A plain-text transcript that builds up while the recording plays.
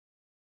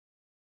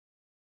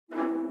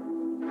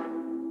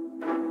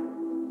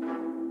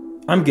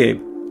I'm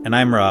Gabe. And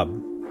I'm Rob.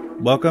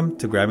 Welcome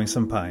to Grabbing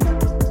Some Pine.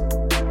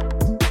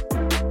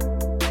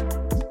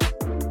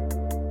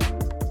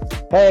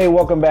 Hey,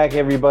 welcome back,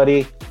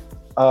 everybody.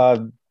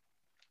 I'm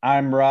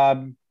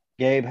Rob.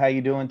 Gabe, how you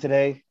doing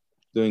today?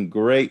 Doing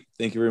great.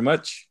 Thank you very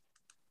much.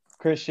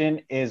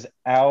 Christian is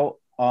out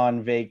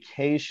on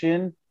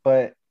vacation,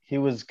 but he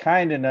was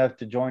kind enough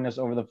to join us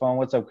over the phone.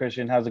 What's up,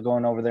 Christian? How's it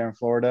going over there in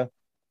Florida?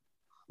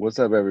 What's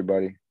up,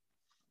 everybody?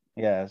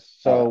 Yes.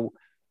 So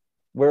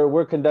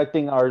we're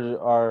conducting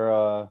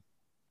our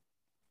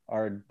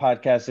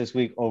podcast this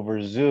week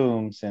over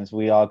Zoom since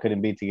we all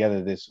couldn't be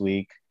together this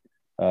week.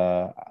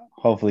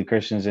 Hopefully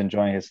Christian's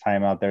enjoying his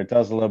time out there. Tell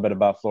us a little bit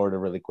about Florida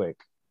really quick.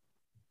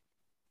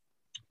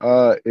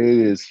 It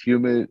is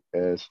humid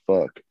as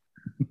fuck.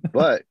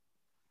 But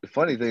the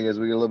funny thing is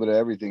we get a little bit of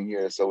everything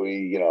here. So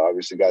we,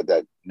 obviously got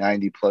that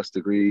 90 plus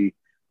degree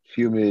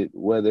humid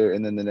weather.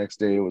 And then the next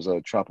day it was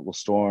a tropical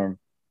storm,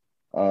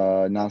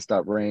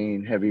 nonstop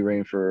rain, heavy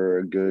rain for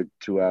a good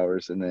 2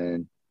 hours, and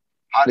then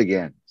hot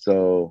again.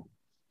 So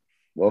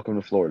welcome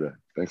to Florida.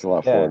 Thanks a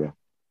lot, Florida.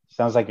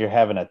 Sounds like you're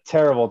having a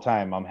terrible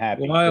time. I'm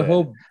happy. Well, I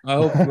hope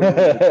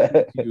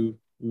we're you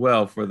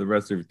well for the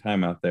rest of your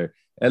time out there.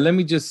 And let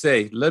me just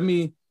say, let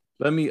me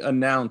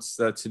announce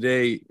that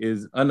today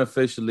is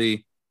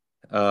unofficially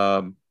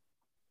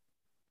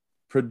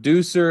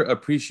Producer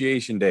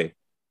Appreciation Day.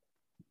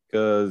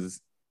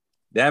 Because,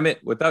 damn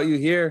it, without you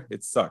here,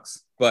 it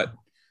sucks. But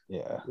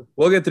yeah,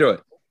 we'll get through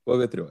it.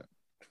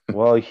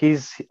 Well,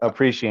 he's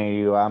appreciating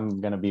you. I'm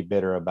gonna be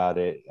bitter about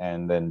it,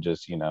 and then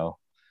just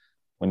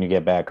when you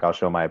get back, I'll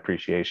show my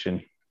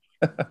appreciation.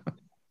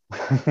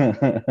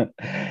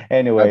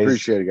 Anyways, I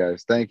appreciate it,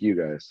 guys. Thank you,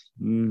 guys.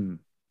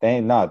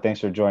 Thanks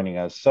for joining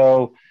us.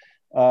 So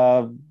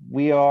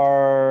we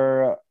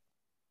are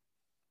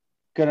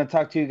going to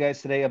talk to you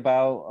guys today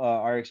about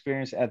our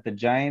experience at the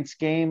Giants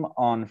game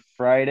on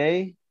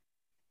Friday.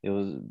 It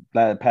was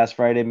past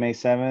Friday, May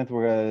 7th.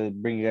 We're going to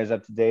bring you guys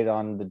up to date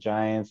on the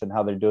Giants and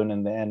how they're doing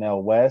in the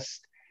NL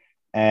West,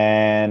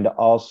 and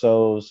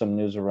also some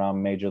news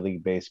around Major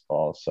League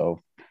Baseball.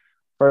 So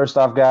first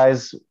off,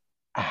 guys,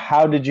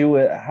 how did you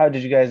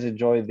guys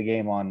enjoy the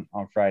game on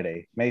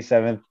Friday, May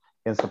 7th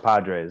against the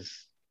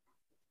Padres?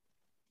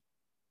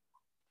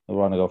 We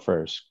want to go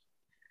first.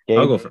 Gabe?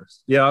 I'll go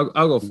first. Yeah,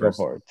 I'll go first. Go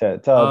for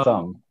it. Tell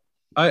them.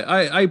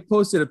 I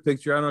posted a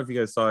picture. I don't know if you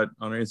guys saw it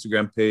on our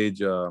Instagram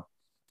page.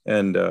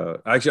 And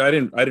actually, I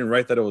didn't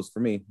write that it was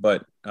for me,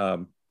 but yeah,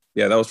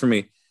 that was for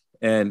me.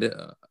 And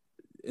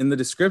in the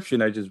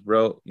description, I just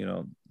wrote,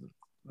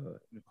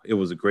 it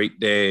was a great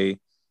day,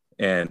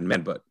 and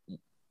man, but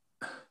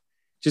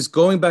just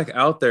going back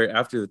out there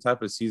after the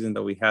type of season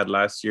that we had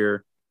last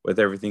year with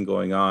everything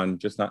going on,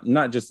 just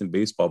not just in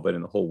baseball, but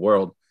in the whole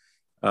world.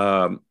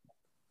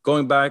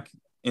 Going back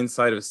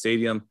inside of a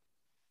stadium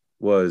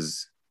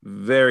was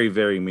very,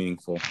 very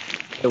meaningful.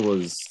 It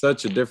was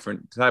such a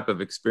different type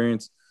of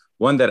experience,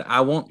 one that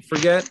I won't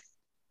forget.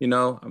 It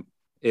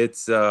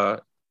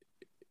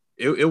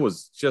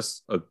was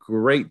just a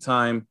great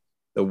time.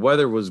 The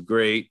weather was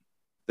great.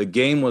 The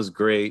game was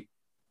great.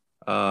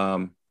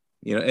 It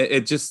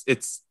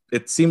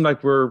seemed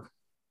like we're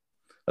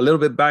a little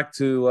bit back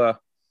to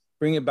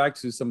bring it back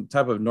to some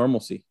type of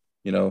normalcy,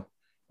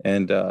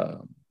 and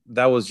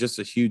that was just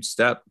a huge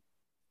step.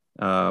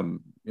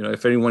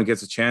 If anyone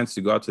gets a chance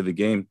to go out to the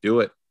game,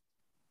 do it.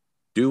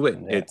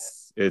 Yeah.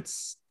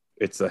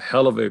 It's a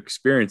hell of an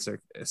experience,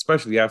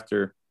 especially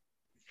after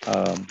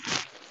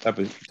type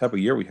of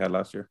year we had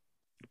last year.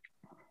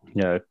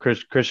 Yeah,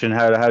 Christian,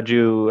 how'd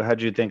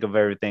you think of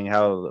everything?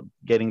 How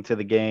getting to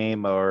the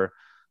game, or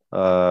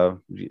the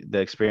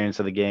experience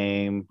of the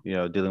game?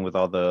 Dealing with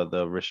all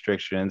the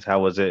restrictions.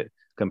 How was it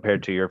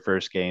compared to your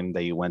first game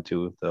that you went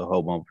to, the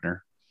home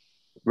opener?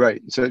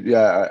 Right. So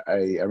yeah, I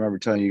remember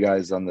telling you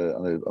guys on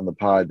the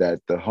pod that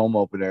the home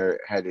opener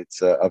had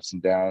its ups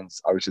and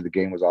downs. Obviously, the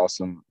game was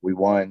awesome. We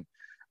won.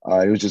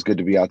 It was just good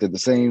to be out there. The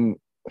same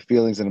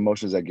feelings and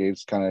emotions that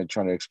Gabe's kind of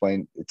trying to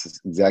explain. It's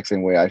the exact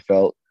same way I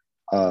felt.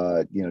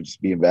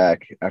 Just being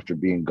back after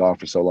being gone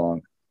for so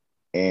long,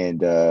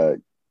 and I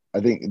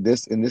think in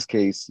this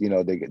case,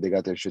 they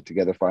got their shit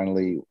together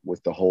finally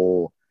with the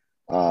whole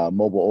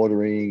mobile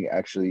ordering,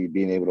 actually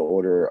being able to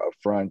order up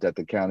front at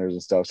the counters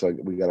and stuff. So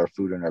we got our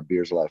food and our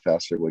beers a lot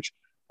faster, which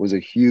was a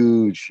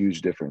huge,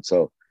 huge difference.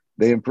 So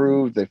they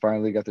improved. They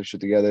finally got their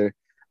shit together.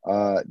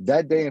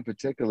 That day in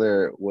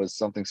particular was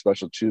something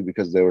special too,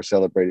 because they were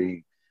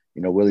celebrating,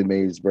 Willie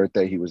Mays'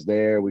 birthday. He was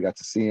there. We got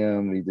to see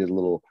him. He did a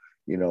little,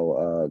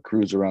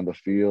 cruise around the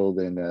field,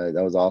 and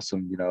that was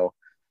awesome.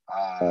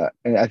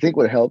 And I think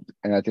what helped,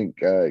 and I think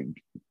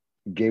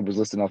Gabe was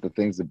listing off the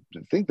things. I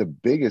think the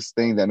biggest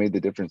thing that made the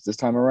difference this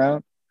time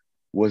around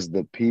was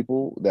the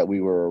people that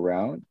we were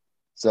around.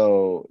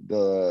 So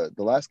the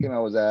last game I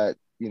was at,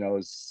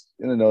 was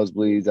in the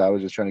nosebleeds. I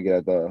was just trying to get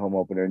at the home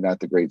opener, not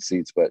the great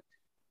seats, but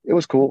it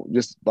was cool.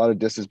 Just a lot of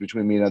distance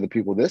between me and other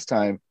people. This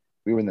time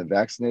we were in the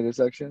vaccinated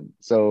section,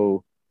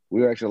 so we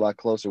were actually a lot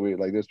closer.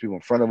 There's people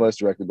in front of us,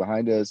 directly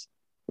behind us.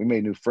 We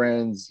made new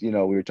friends. We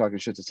were talking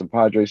shit to some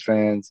Padres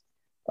fans.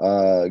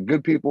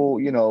 Good people,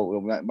 you know, we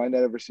might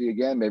not ever see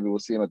again. Maybe we'll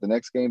see them at the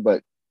next game,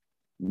 but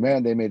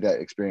man, they made that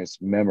experience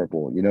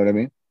memorable. You know what I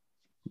mean?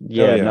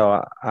 Yeah, yeah.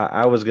 no,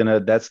 I was gonna.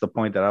 That's the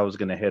point that I was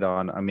gonna hit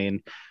on. I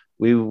mean,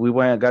 we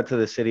got to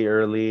the city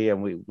early,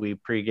 and we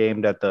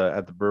pre-gamed at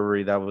the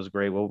brewery. That was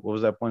great. What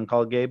was that one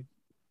called, Gabe?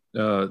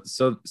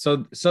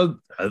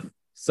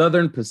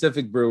 Southern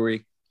Pacific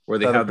Brewery, where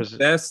they Southern have the Pacific.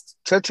 best.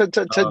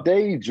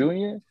 Today,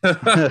 Junior.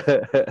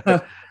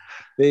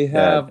 They Yeah,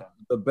 have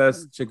the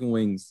best chicken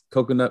wings,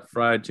 coconut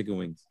fried chicken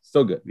wings.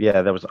 So good.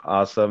 yeah, that was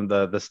awesome.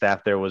 The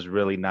staff there was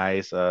really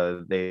nice.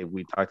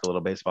 We talked a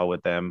little baseball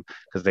with them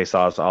because they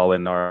saw us all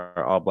in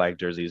our all black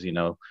jerseys. You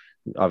know,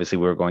 obviously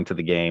we were going to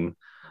the game,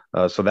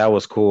 so that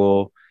was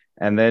cool.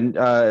 And then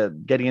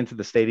getting into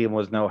the stadium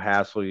was no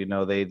hassle. You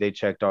know, they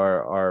checked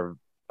our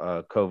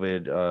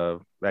COVID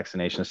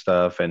vaccination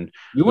stuff, and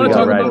You we want to got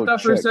talk right. about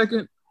that for a Check.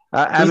 second?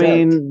 I Check.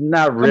 mean,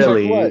 not I'm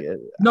talking what? really.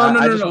 No, no,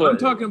 I no, just no. I'm want.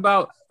 talking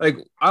about like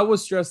I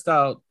was stressed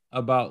out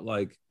about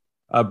like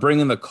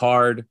bringing the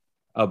card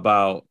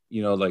about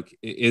like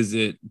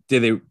did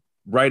they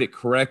write it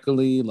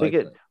correctly We like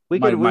could we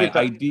my could we my could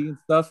talk. ID and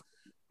stuff,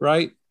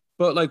 right?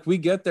 But like we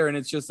get there and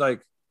it's just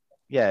like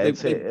Yeah,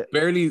 they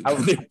barely I,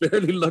 they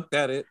barely looked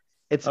at it.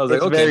 I was like,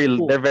 it's okay, very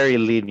cool. they're very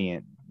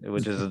lenient,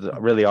 which is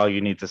really all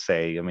you need to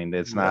say. I mean,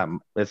 Yeah.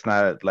 it's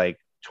not like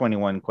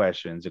 21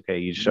 questions. Okay,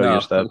 you show your No.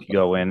 stuff, you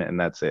go in, and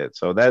that's it.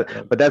 So that,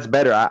 Yeah. but that's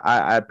better.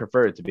 I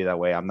prefer it to be that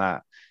way. I'm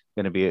not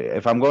gonna be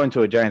if I'm going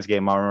to a Giants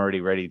game, I'm already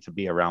ready to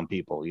be around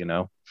people. You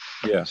know.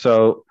 Yeah.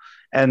 So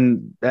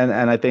and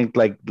I think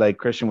like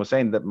Christian was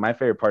saying that my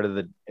favorite part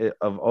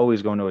of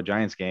always going to a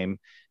Giants game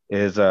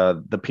is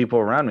the people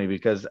around me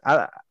because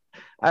I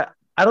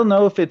I don't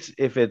know if it's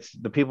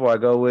the people I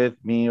go with,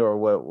 me or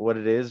what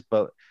it is,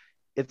 but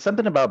it's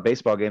something about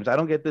baseball games. I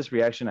don't get this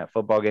reaction at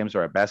football games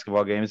or at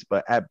basketball games,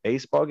 but at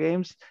baseball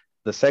games,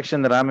 the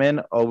section that I'm in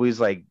always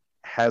like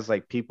has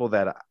like people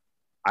that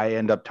I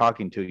end up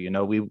talking to. You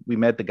know, we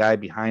met the guy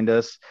behind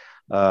us.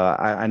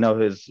 I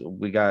know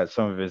we got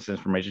some of his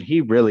information.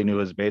 He really knew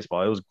his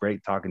baseball. It was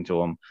great talking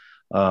to him.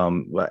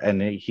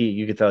 And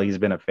you could tell he's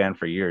been a fan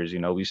for years. You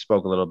know, we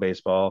spoke a little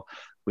baseball.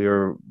 We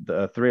were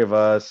the three of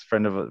us,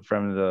 from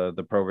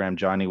the program.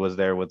 Johnny was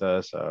there with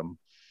us.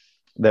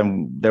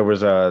 Then there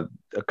was a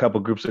couple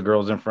groups of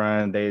girls in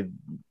front. They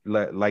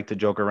like to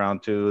joke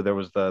around too. There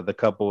was the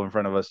couple in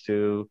front of us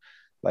too.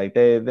 Like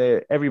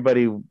they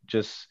everybody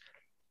just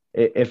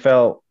it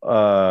felt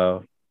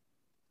normal,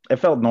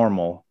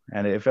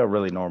 and it felt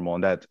really normal,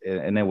 and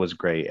it was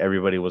great.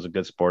 Everybody was a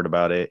good sport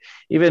about it.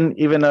 Even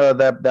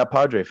that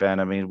Padre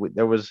fan. I mean,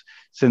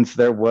 since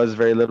there was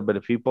very little bit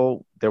of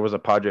people, there was a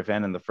Padre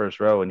fan in the first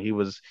row, and he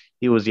was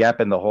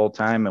yapping the whole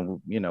time, and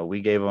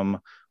we gave him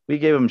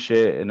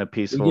shit in a We gave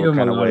peaceful him a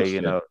kind of lot of way. You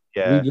shit. know,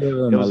 We yeah. gave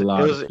him a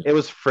lot of shit. It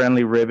was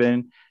friendly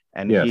ribbon,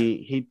 and Yes.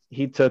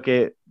 he took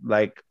it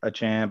like a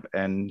champ,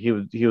 and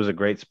he was a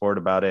great sport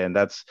about it, and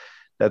that's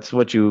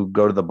what you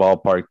go to the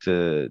ballpark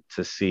to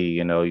see.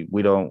 You know,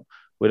 we don't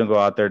go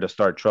out there to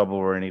start trouble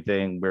or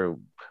anything.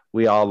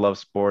 We all love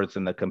sports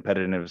and the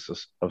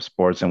competitiveness of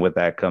sports, and with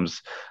that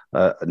comes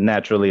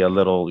naturally a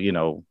little,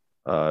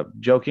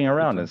 joking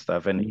around and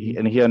stuff. And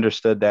he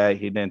understood that.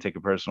 He didn't take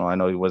it personal. I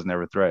know he was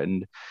never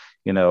threatened,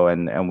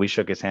 and we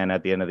shook his hand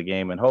at the end of the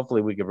game, and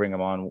hopefully we could bring him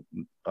on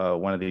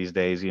one of these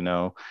days,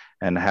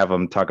 and have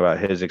him talk about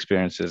his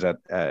experiences at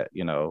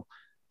the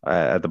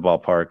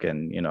ballpark,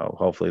 and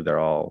hopefully they're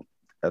all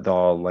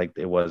like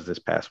it was this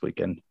past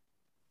weekend.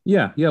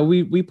 Yeah,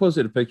 we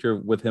posted a picture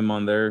with him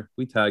on there.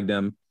 We tagged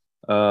him,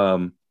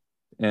 and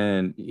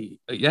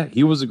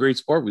he was a great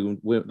sport. We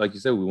like you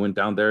said, we went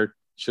down there,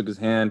 shook his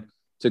hand,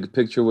 took a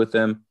picture with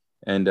him,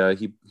 and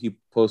he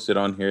posted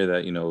on here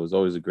that it was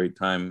always a great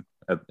time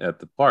at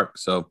the park.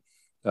 So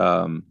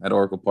at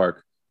Oracle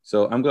Park.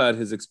 So I'm glad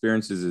his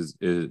experiences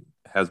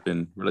has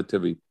been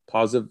relatively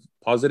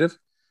positive.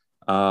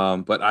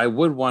 But I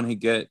would want to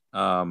get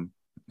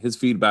his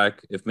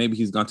feedback if maybe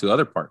he's gone to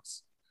other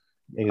parks.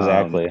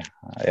 Exactly.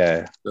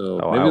 Yeah.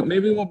 So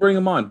maybe we'll bring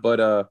him on.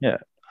 But yeah,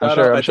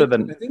 I'm sure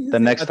the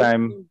next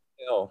time.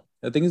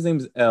 I think his name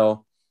is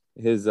L.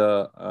 His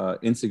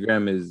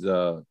Instagram is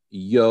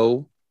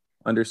yo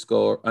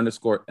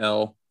 __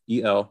 L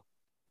EL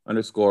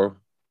 _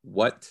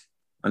 what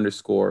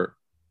 _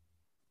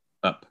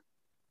 up.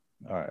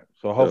 All right.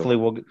 So hopefully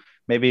we'll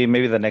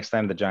maybe the next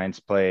time the Giants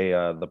play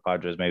the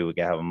Padres, maybe we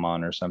can have him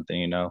on or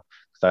something, because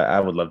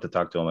I would love to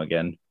talk to him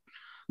again.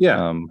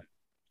 Yeah.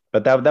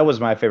 But that was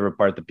my favorite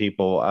part. The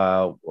people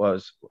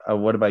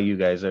what about you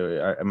guys?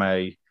 Am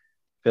I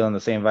feeling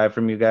the same vibe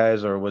from you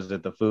guys, or was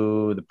it the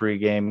food, the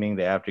pre-gaming,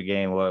 the after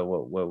game?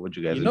 What would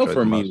you guys enjoy for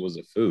the me most? it was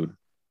the food.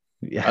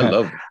 Yeah, I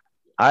love it.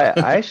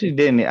 I actually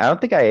didn't. I don't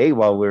think I ate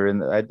while we were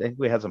in. I think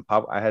we had some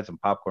pop. I had some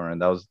popcorn,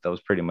 and that was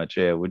pretty much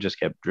it. We just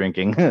kept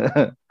drinking.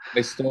 I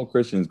stole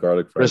Christian's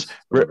garlic fries.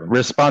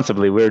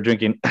 Responsibly, we were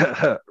drinking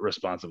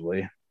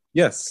responsibly.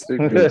 Yes.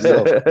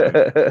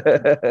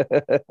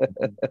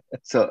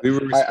 So we were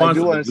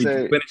responsible. We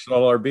finished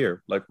all our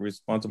beer like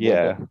responsible.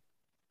 Yeah.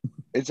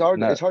 It's hard.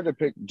 No, It's hard to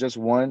pick just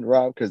one,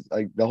 Rob, because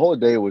like the whole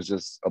day was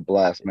just a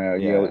blast,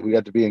 man. You know, yeah. we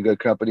got to be in good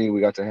company.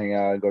 We got to hang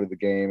out and go to the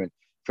game. And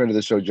friend of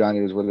the show,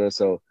 Johnny, was with us.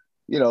 So,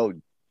 you know,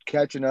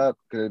 catching up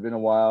because it's been a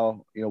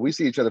while. You know, we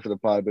see each other for the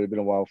pod, but it's been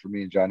a while for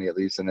me and Johnny at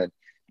least. And then,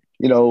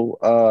 you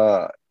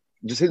know,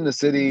 just hitting the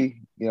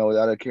city, you know,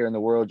 without a care in the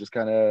world, just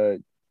kind of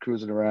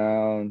cruising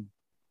around.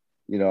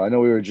 You know, I know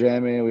we were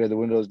jamming. We had the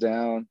windows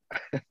down.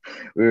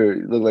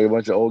 Looked like a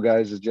bunch of old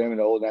guys just jamming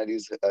the old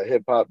 '90s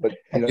hip hop. But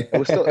you know,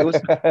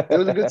 it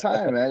was a good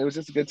time, man. It was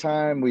just a good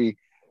time. We,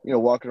 you know,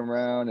 walking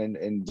around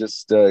and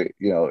just you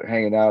know,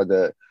 hanging out.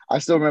 I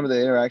still remember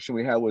the interaction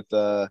we had with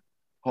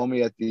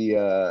homie at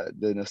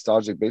the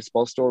nostalgic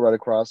baseball store right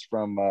across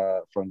from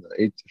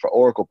for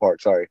Oracle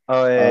Park. Sorry.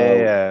 Oh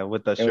yeah.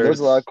 With the And there was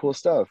a lot of shirts. cool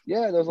stuff.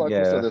 Yeah, there was a lot of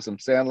cool stuff. Yeah. There's some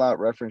Sandlot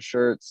reference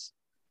shirts.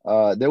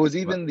 There was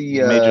even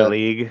the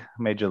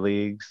Major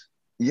leagues.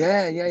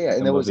 yeah.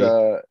 And there was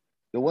MLB.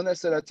 the one that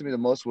stood out to me the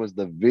most was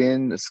the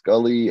Vin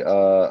Scully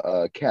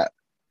cap.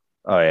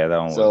 Oh yeah, that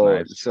one was So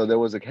nice. so there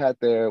was a cat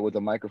there with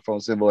a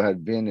microphone symbol. It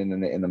had Vin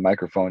in the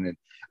microphone, and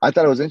I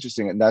thought it was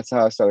interesting. And that's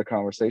how I started a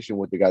conversation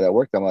with the guy that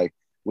worked. I'm like,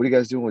 "What are you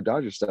guys doing with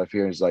Dodger stuff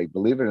here?" And he's like,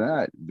 "Believe it or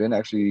not, Vin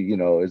actually, you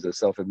know, is a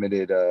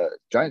self-admitted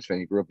Giants fan.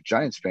 He grew up a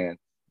Giants fan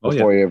Oh yeah.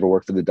 before he ever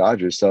worked for the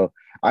Dodgers." So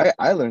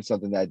I learned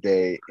something that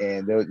day,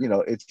 and there, you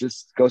know, it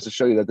just goes to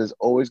show you that there's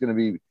always going to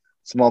be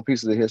small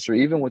pieces of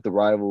history, even with the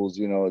rivals.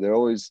 You know, they're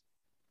always,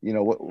 you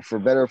know, for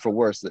better or for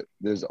worse,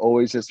 there's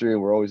always history,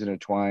 and we're always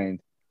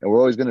intertwined, and we're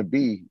always going to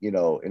be, you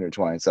know,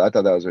 intertwined. So I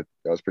thought that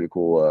was pretty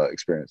cool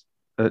experience.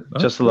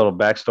 Just a little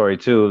backstory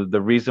too.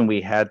 The reason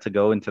we had to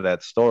go into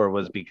that store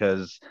was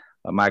because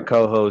my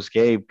co-host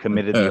Gabe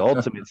committed the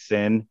ultimate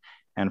sin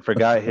and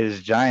forgot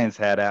his Giants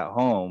hat at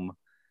home,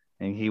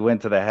 and he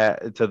went to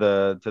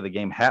the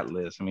game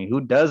hatless. I mean,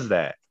 who does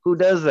that? Who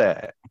does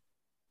that?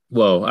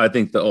 Well, I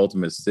think the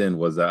ultimate sin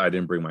was that I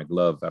didn't bring my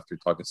glove after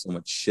talking so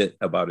much shit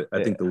about it.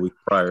 I think the week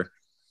prior.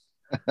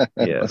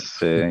 Yes,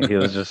 he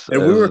was just.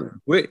 And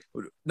we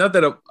not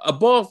that a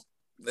ball.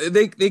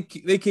 They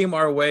came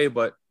our way,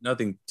 but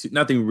nothing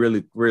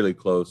really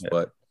close.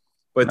 Yeah.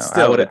 But No,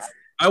 still,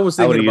 I was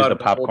thinking used about a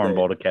popcorn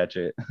bowl to catch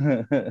it.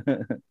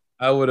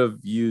 I would have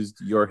used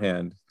your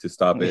hand to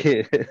stop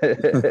it.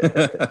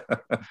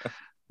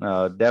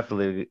 No,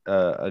 definitely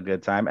a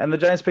good time. And the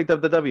Giants picked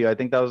up the W. I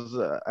think that was,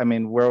 I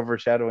mean, we're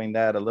overshadowing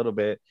that a little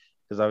bit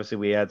because obviously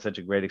we had such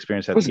a great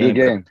experience at It was the a good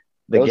game. game.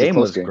 The That was a game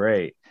close was game.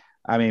 great.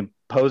 I mean,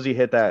 Posey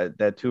hit that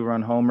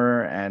 2-run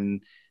homer,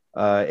 and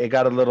it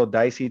got a little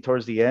dicey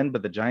towards the end,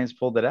 but the Giants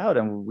pulled it out,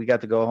 and we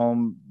got to go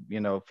home,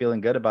 you know,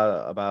 feeling good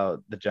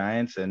about the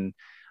Giants. And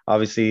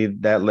obviously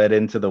that led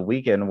into the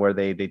weekend where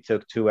they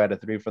took 2 out of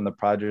 3 from the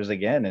Padres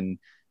again.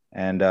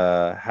 And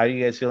how are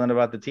you guys feeling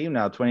about the team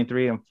now?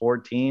 23-14,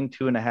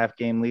 2.5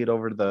 game lead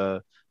over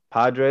the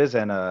Padres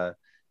and a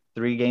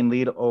 3-game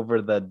lead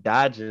over the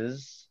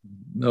Dodgers.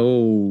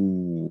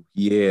 No,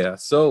 yeah.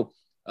 So,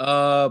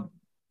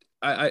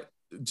 I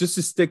just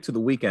to stick to the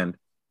weekend,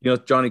 you know,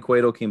 Johnny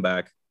Cueto came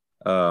back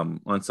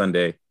on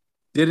Sunday,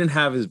 didn't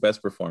have his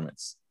best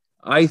performance.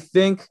 I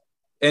think,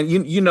 and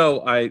you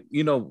know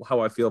how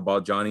I feel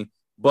about Johnny,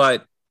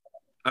 but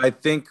I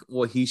think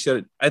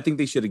I think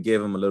they should have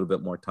gave him a little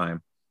bit more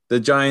time. The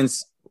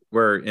Giants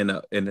were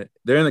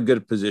they're in a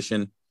good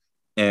position,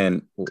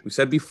 and what we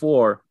said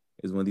before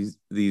is when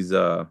these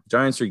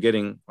Giants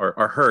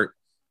are hurt,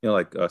 you know,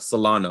 like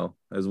Solano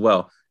as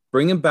well,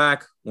 bring him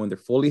back when they're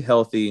fully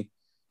healthy.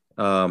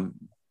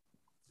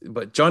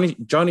 But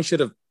Johnny should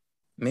have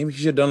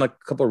done like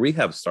a couple of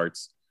rehab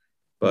starts,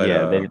 but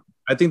Yeah,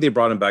 I think they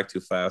brought him back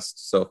too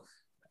fast. So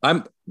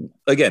I'm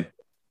again,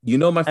 you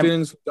know my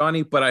feelings with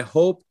Johnny, but I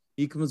hope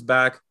he comes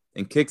back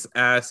and kicks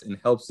ass and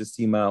helps this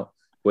team out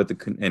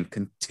and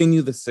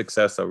continue the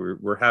success that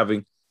we're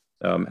having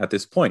at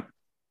this point.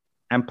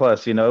 and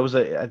plus, you know,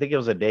 I think it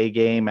was a day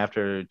game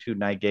after 2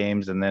 night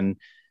games, and then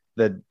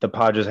the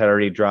Padres had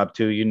already dropped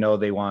 2. You know,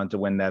 they wanted to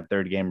win that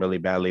 3rd game really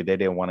badly. They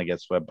didn't want to get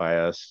swept by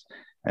us,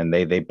 and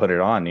they put it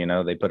on. You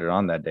know, they put it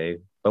on that day.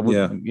 But we,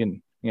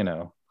 you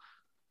know,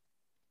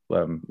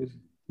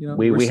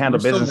 we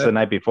handled business the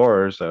night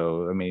before,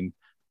 so I mean,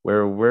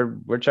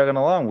 we're chugging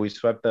along. We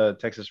swept the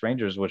Texas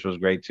Rangers, which was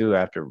great too.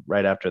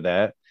 Right after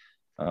that,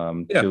 a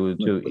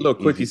little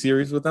quickie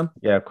series with them.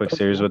 Yeah, quick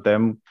series with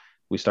them.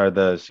 We started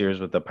the series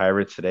with the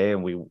Pirates today,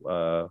 and we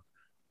won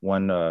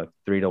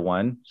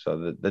 3-1.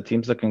 So the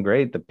team's looking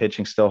great. The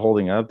pitching's still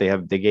holding up.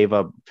 They gave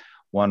up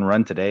 1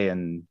 run today,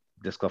 and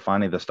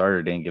Desclafani, the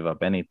starter, didn't give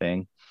up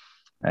anything.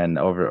 And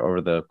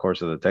over the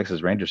course of the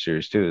Texas Rangers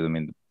series too, I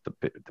mean,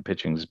 the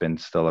pitching's been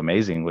still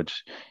amazing.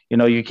 Which, you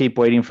know, you keep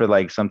waiting for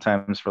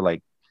sometimes for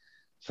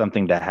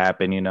something to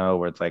happen, you know,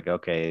 where it's like,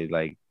 okay,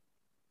 like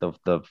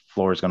the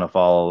floor is gonna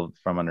fall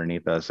from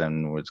underneath us,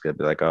 and it's gonna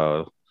be like,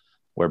 oh,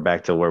 we're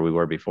back to where we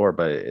were before.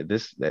 But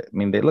I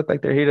mean, they look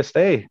like they're here to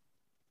stay.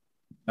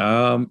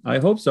 I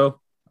hope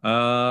so.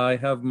 I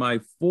have my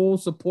full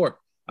support.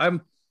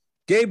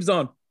 Gabe's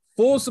on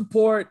full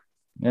support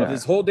of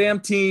his whole damn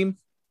team,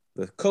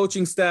 the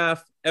coaching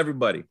staff,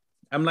 everybody.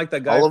 I'm like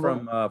that guy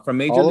from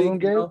Major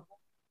League. You know?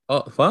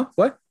 Oh, huh?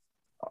 What?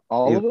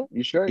 All of them?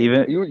 You sure?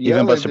 Even You were even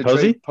yelling Buster to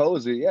Posey? trade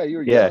Posey. Yeah, you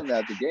were Yeah. yelling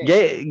at the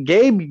game.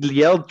 Gabe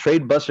yelled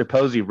trade Buster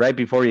Posey right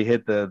before he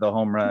hit the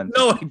home run.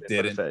 No, I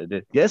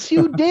didn't. Yes,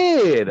 you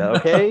did.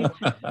 Okay.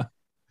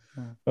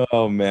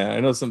 Oh man, I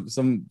know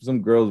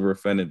some girls were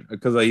offended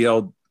because I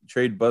yelled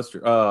trade Buster,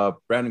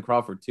 Brandon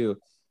Crawford too,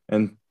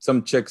 and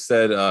some chick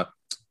said, "Let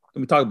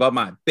me talk about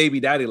my baby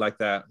daddy like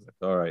that." I was like,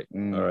 all right,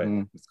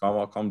 let's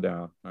calm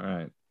down. All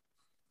right,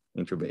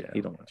 ain't your baby. Yeah.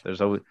 He don't want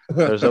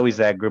There's always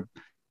that group.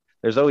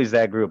 There's always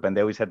that group, and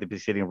they always have to be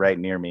sitting right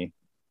near me.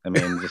 I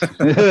mean, just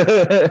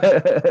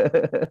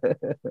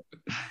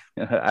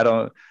I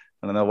don't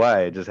know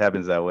why it just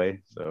happens that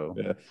way. So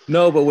Yeah.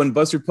 No, but when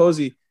Buster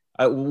Posey,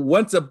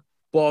 once a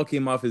ball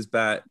came off his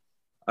bat,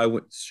 I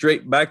went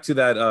straight back to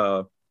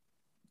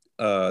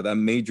that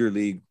major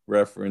league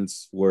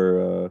reference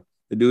where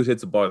the dude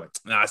hits a ball like,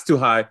 nah, it's too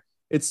high.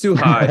 It's too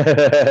high.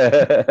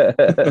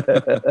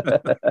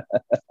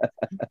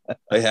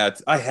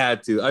 I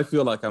had to. I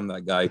feel like I'm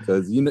that guy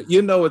because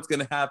you know what's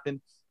gonna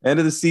happen. End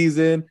of the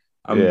season,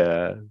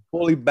 I'm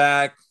fully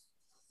back.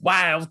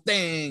 Wild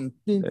thing.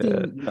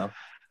 No,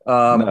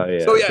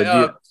 So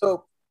yeah.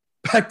 So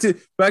back to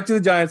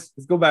the Giants.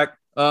 Let's go back.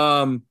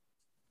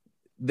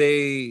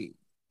 They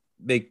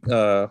beat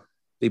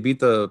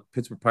the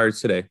Pittsburgh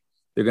Pirates today.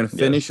 They're gonna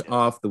finish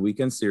off the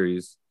weekend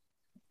series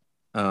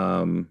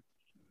through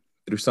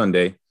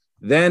Sunday.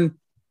 Then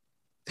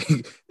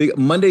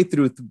Monday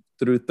through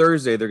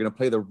Thursday, they're going to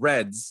play the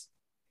Reds.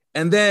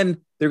 And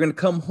then they're going to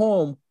come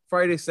home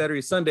Friday,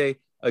 Saturday, Sunday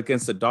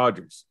against the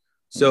Dodgers.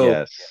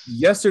 So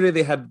yesterday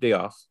they had the day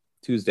off,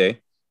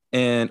 Wednesday.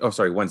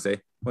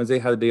 Wednesday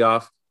had a day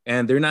off.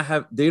 And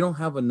they don't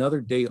have another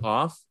day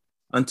off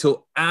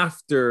until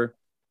after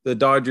the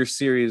Dodgers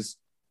series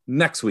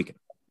next weekend.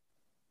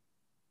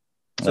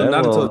 So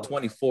not until the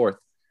 24th.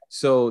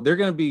 So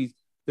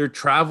they're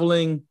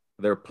traveling,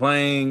 they're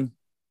playing.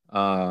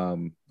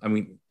 I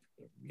mean,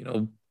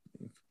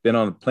 been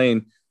on a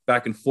plane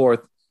back and forth,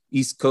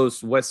 East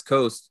Coast, West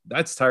Coast.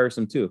 That's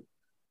tiresome too.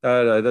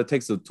 That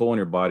takes a toll on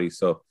your body.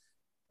 So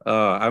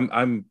I'm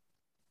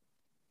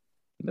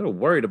a little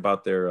worried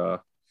about their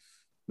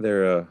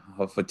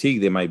how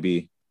fatigued they might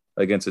be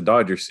against the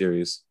Dodgers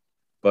series.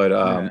 But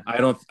I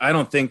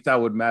don't think that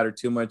would matter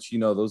too much.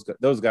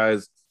 Those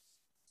guys,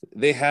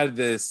 they had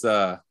this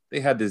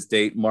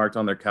date marked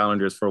on their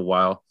calendars for a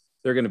while.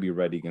 They're going to be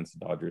ready against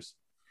the Dodgers.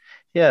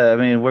 Yeah, I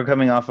mean, we're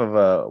coming off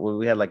of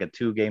we had like a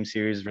 2-game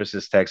series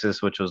versus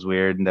Texas, which was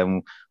weird, and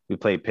then we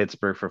played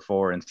Pittsburgh for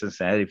 4 and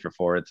Cincinnati for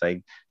 4. It's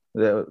like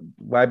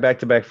why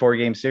back-to-back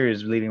 4-game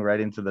series leading right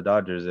into the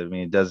Dodgers? I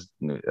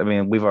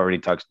mean, we've already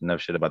talked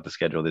enough shit about the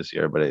schedule this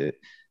year, but it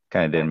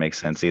kind of didn't make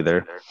sense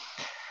either.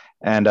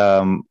 And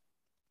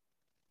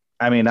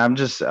I mean, I'm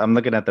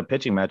looking at the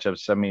pitching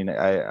matchups. I mean,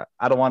 I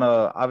don't want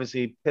to.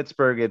 Obviously,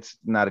 Pittsburgh, it's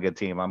not a good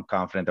team. I'm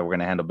confident that we're going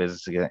to handle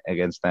business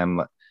against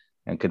them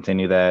and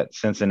continue that.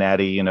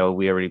 Cincinnati,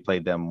 we already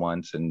played them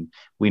once, and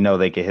we know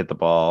they can hit the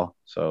ball.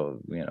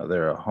 So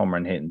they're a home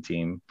run hitting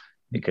team.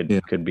 It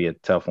could be a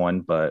tough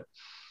one, but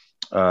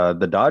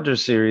the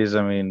Dodgers series,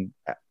 I mean,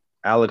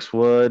 Alex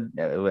Wood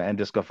and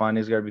Desclafani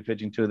is going to be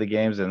pitching 2 of the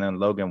games, and then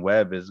Logan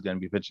Webb is going to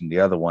be pitching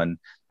the other one.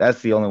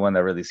 That's the only one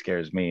that really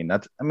scares me.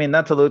 Not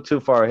to look too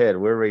far ahead.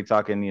 We're already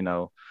talking,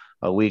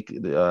 a week,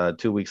 2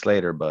 weeks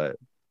later, but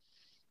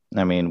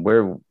I mean,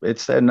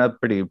 it's setting up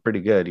pretty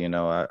good.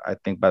 I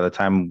think by the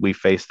time we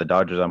face the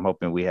Dodgers, I'm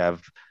hoping we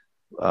have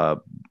a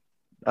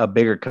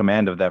bigger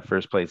command of that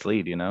first place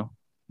lead.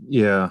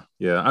 Yeah.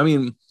 I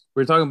mean,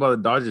 we're talking about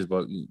the Dodgers,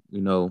 but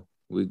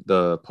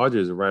the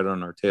Padres are right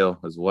on our tail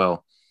as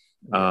well.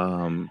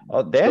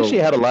 They actually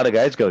had a lot of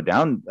guys go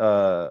down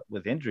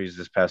with injuries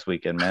this past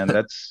weekend, man.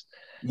 That's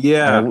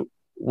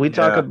we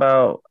talk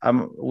about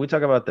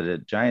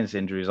the Giants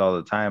injuries all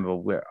the time,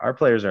 but our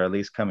players are at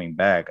least coming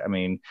back. I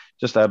mean,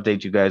 just to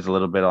update you guys a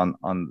little bit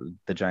on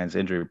the Giants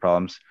injury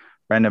problems.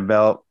 Brandon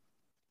Belt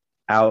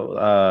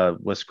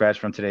out was scratched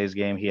from today's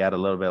game. He had a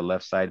little bit of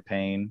left side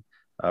pain.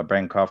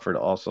 Brandon Crawford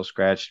also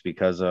scratched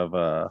because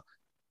of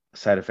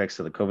side effects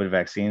of the COVID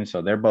vaccine.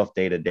 So they're both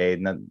day to day.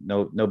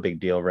 No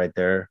big deal right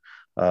there.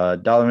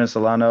 Donovan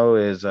Solano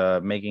is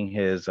making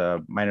his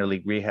minor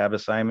league rehab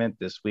assignment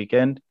this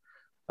weekend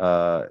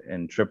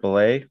in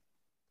AAA.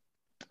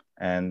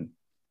 And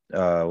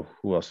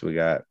who else we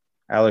got?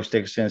 Alex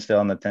Dickerson still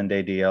on the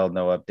 10-day DL.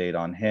 No update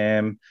on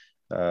him.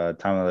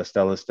 Tommy La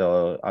Stella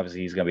still,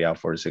 obviously, he's going to be out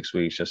 4 to 6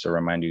 weeks. Just to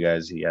remind you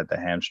guys, he had the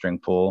hamstring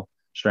pull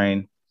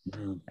strain.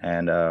 Mm-hmm.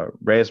 And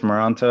Reyes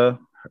Maranta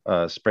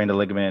sprained a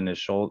ligament in his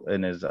shoulder,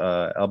 in his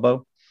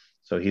elbow.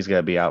 So he's going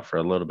to be out for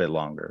a little bit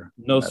longer.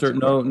 No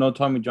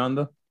Tommy John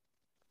though?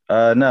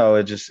 No,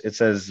 it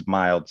says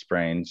mild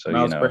sprain. So,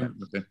 sprain?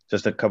 Okay.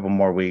 Just a couple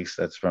more weeks.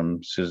 That's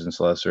from Susan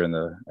Slesser in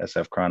the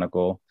SF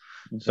Chronicle.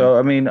 Okay. So,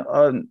 I mean,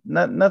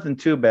 nothing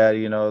too bad.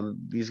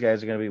 These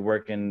guys are going to be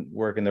working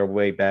their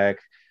way back.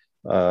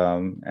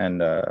 Like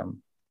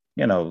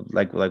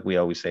we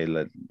always say,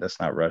 let's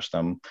not rush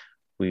them.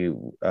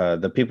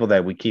 The people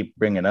that we keep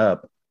bringing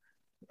up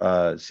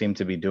seem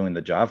to be doing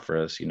the job for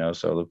us,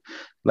 So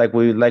like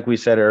we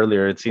said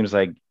earlier, it seems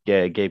like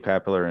Gabe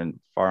Kapler and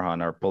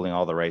Farhan are pulling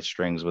all the right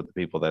strings with the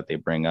people that they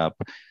bring up.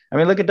 I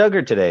mean, look at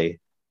Duggar today.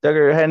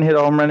 Duggar hadn't hit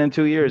a home run in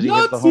 2 years. He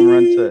hit the home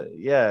run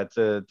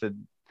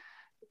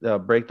to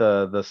break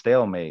the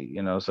stalemate,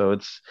 So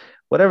it's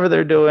whatever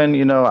they're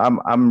doing,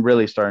 I'm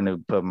really starting to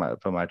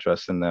put my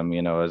trust in them,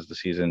 as the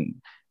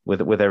season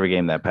with every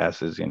game that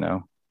passes,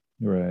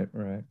 Right.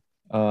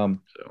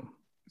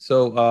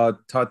 So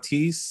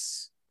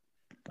Tatis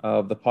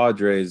of the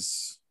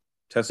Padres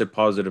tested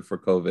positive for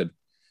COVID.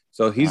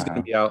 So he's going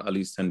to be out at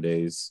least 10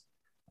 days.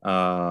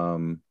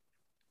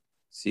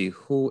 See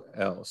who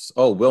else?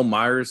 Oh, Will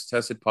Myers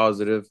tested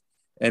positive.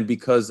 And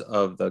because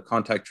of the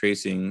contact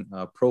tracing,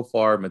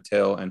 Profar,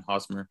 Mateo, and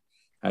Hosmer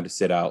had to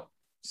sit out.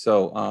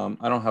 So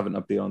I don't have an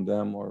update on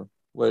them or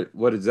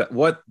what is that?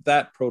 What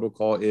that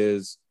protocol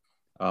is.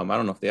 I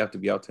don't know if they have to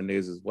be out 10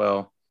 days as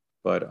well.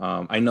 But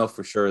I know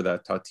for sure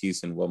that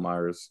Tatis and Will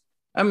Myers,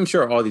 I'm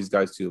sure all these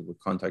guys too with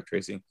contact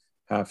tracing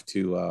have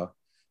to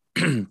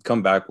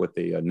come back with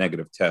a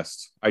negative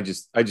test. I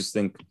just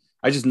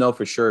know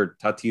for sure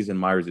Tatis and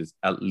Myers is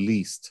at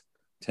least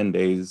 10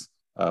 days.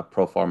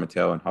 Profar,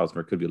 Mateo, and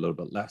Hosmer could be a little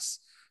bit less.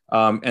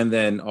 And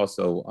then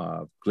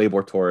also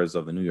Gleyber Torres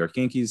of the New York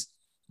Yankees,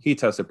 he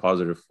tested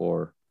positive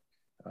for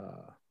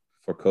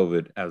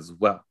COVID as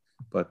well.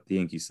 But the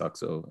Yankees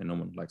suck, and no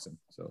one likes him.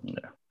 So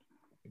yeah.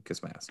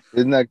 Kiss my ass.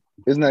 Isn't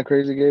that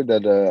crazy, Gabe?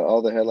 That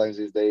all the headlines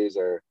these days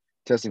are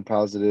testing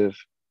positive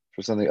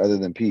for something other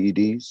than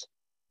PEDs.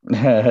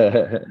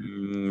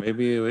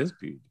 Maybe it is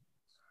PEDs.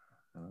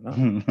 I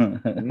don't know.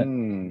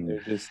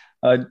 They're just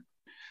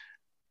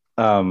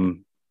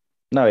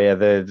no, yeah.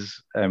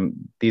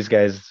 These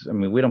guys. I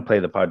mean, we don't play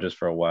the Padres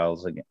for a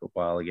while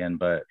again,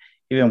 but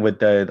even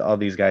with all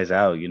these guys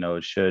out,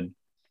 it should,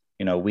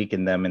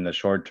 weaken them in the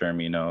short term,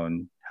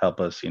 and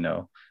help us,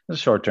 the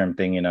short term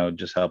thing,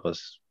 just help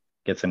us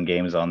get some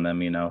games on them,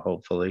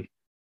 hopefully.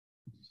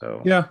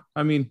 So yeah,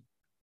 I mean,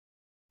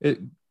 it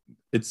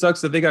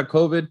sucks that they got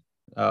COVID.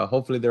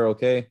 Hopefully they're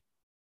okay,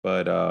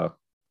 but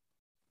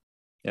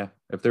yeah,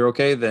 if they're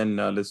okay, then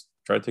let's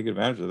try to take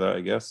advantage of that.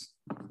 I guess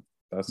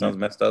that sounds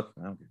messed up.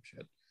 I don't give a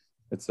shit.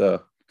 It's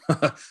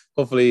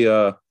hopefully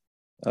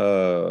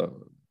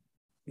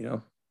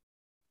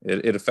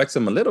it affects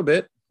them a little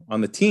bit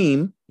on the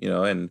team,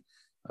 and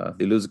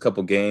they lose a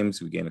couple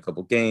games, we gain a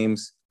couple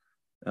games.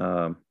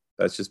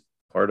 That's just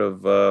part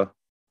of the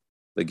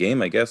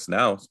game, I guess,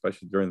 now,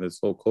 especially during this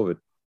whole COVID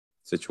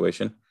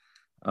situation.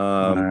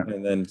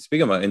 And then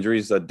speaking about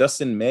injuries,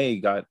 Dustin May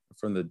got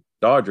from the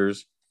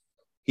Dodgers.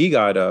 He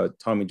got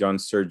Tommy John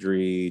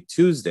surgery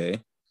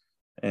Tuesday,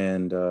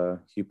 and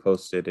he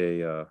posted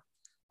a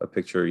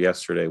picture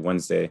yesterday,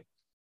 Wednesday.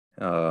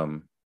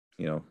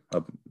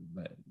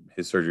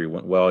 His surgery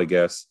went well, I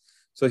guess.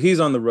 So he's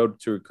on the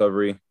road to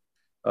recovery.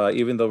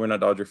 Even though we're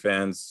not Dodger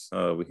fans,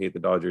 we hate the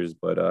Dodgers,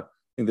 but I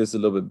think this is a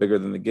little bit bigger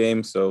than the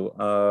game.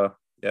 So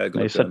yeah,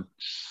 he's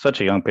such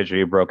a young pitcher.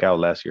 He broke out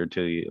last year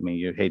too. I mean,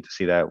 you hate to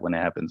see that when it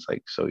happens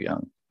like so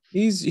young.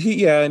 He's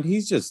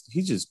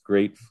just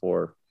great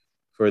for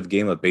the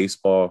game of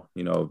baseball.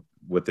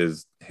 With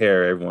his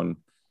hair, everyone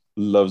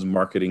loves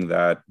marketing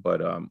that.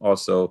 But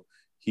also, I think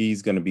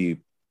he's going to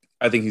be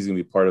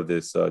part of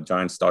this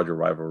Giants Dodger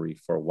rivalry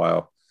for a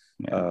while.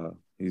 Yeah.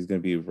 He's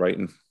going to be right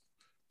in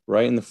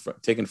the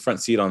front, taking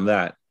front seat on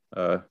that.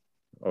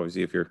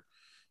 Obviously, if you're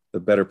the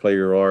better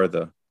player you are,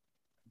 the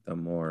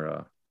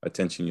more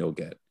attention you'll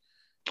get.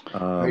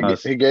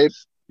 Hey Gabe,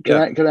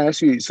 can I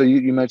ask you? So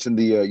you mentioned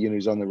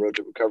he's on the road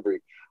to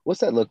recovery. What's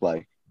that look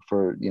like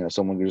for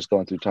someone who's just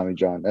going through Tommy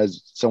John,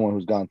 as someone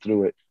who's gone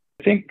through it?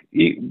 I think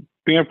being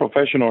a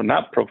professional or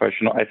not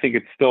professional, I think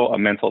it's still a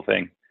mental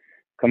thing.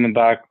 Coming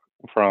back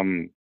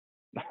from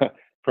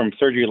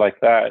surgery like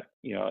that,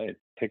 it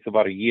takes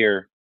about a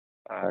year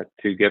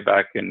to get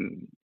back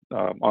on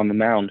the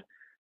mound.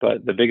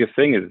 But the biggest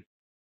thing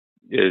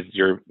is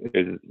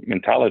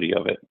mentality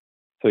of it.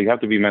 So you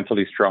have to be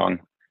mentally strong.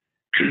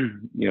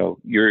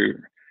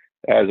 You're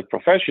as a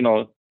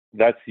professional,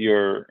 that's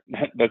your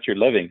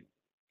living.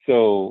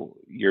 So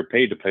you're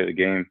paid to play the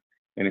game.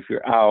 And if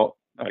you're out,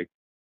 there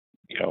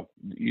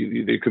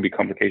could be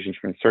complications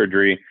from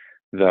surgery.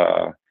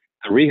 The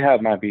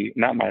rehab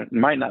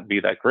might not be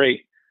that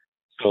great.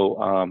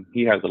 So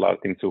he has a lot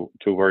of things to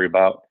worry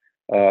about.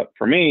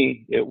 For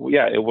me, it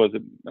was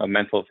a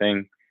mental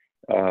thing.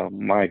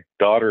 My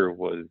daughter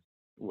was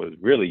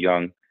really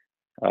young.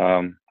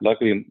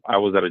 Luckily, I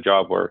was at a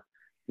job where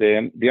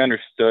they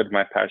understood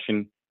my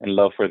passion and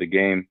love for the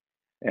game,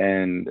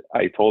 and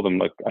I told them,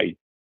 look, I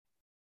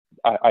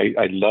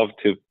love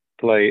to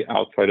play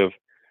outside of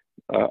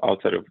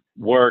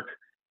work,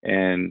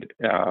 and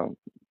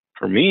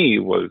for me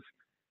was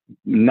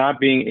not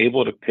being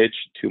able to pitch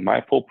to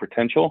my full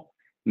potential,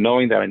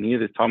 knowing that I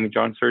needed this Tommy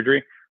John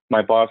surgery.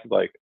 My boss was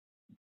like,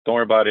 don't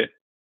worry about it,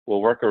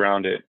 we'll work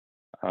around it,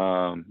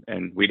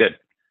 and we did.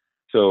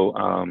 So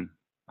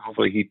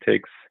hopefully he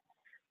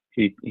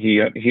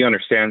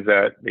understands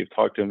that. They've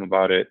talked to him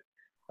about it,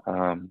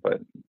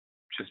 but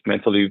just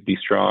mentally be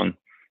strong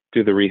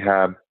do the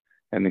rehab,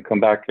 and then come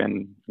back,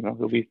 and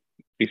he'll be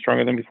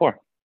stronger than before.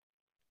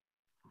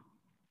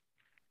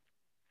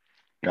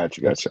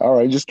 Gotcha. All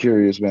right, just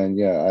curious, man.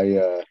 Yeah,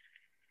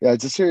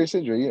 it's a serious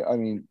injury. I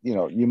mean,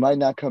 you might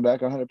not come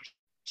back 100%.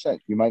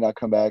 You might not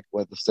come back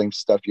with the same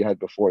stuff you had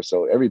before.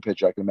 So every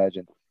pitcher, I can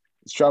imagine,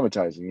 it's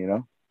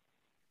traumatizing.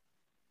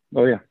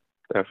 Oh yeah,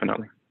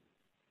 definitely.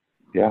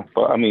 Yeah,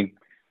 but I mean,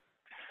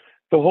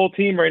 the whole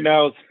team right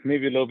now is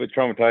maybe a little bit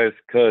traumatized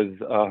because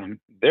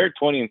they're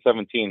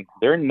 20-17.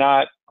 They're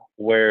not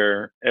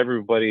where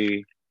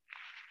everybody,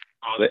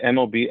 the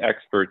MLB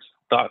experts,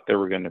 thought they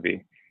were going to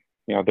be.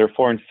 They're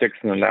 4-6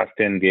 in the last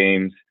 10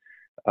 games.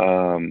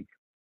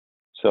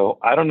 So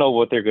I don't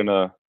know if they're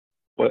gonna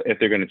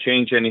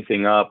change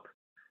anything up.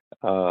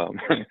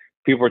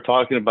 People are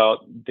talking about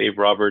Dave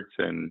Roberts,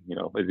 and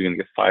is he gonna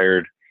get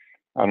fired?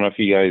 I don't know if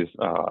you guys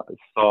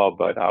saw,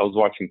 but I was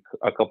watching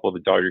a couple of the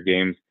Dodger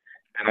games,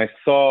 and I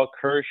saw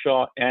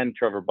Kershaw and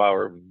Trevor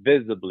Bauer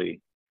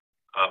visibly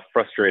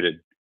frustrated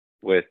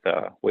with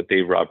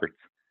Dave Roberts.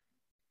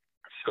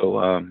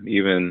 So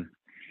even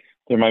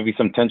there might be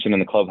some tension in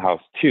the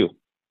clubhouse too.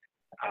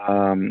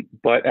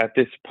 But at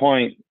this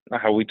point,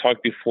 how we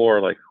talked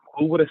before, like,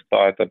 who would have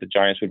thought that the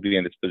Giants would be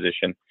in this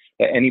position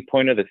at any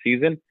point of the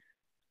season?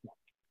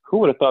 Who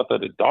would have thought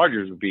that the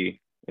Dodgers would be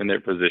in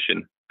their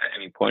position at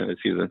any point of the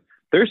season?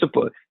 They're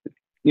supposed,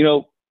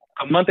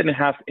 a month and a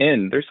half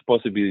in, they're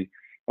supposed to be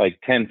like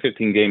 10,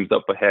 15 games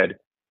up ahead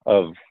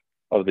of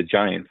the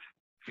Giants.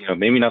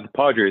 Maybe not the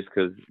Padres,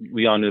 because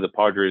we all knew the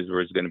Padres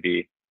were going to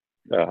be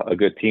a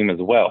good team as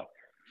well.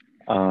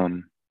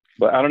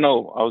 But I don't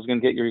know. I was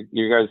gonna get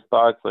your guys'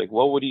 thoughts. Like,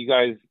 how would you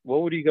guys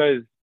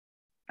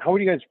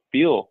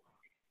feel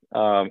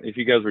if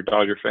you guys were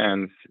Dodger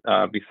fans?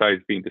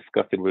 Besides being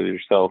disgusted with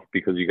yourself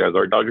because you guys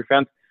are Dodger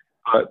fans,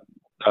 but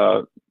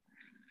other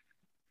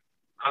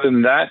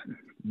than that,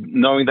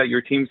 knowing that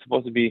your team's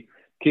supposed to be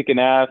kicking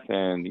ass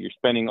and you're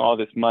spending all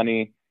this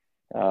money,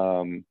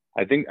 I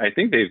think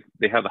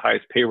they have the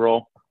highest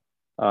payroll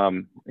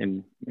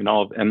in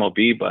all of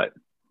MLB, but.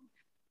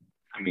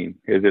 I mean,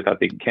 is it that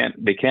they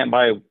can't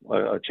buy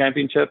a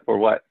championship or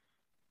what?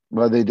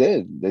 Well, they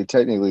did. They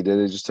technically did.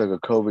 It just took a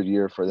COVID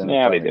year for them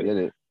to get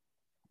it.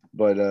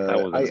 But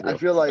I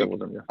feel like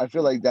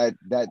that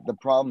the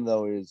problem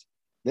though is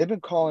they've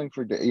been calling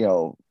for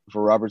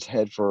Robert's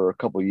head for a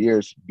couple of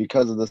years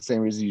because of the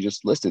same reason you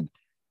just listed.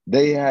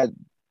 They had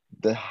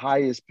the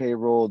highest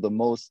payroll, the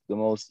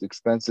most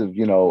expensive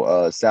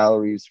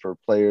salaries for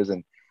players,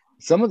 and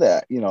some of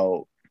that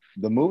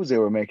the moves they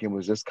were making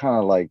was just kind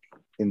of like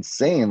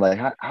insane. Like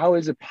how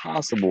is it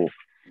possible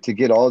to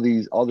get all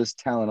this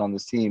talent on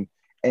this team?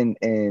 And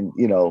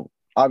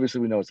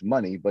obviously we know it's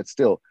money, but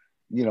still,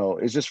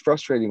 it's just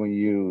frustrating when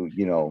you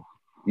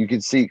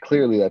can see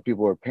clearly that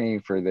people are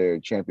paying for their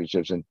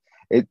championships, and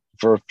it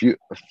for a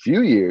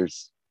few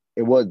years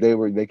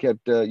they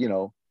kept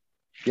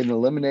getting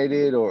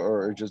eliminated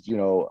or just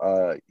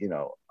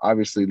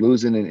obviously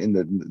losing in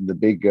the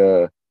big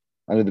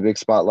under the big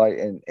spotlight,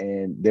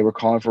 and they were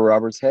calling for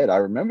Robert's head. I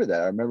remember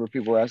that. I remember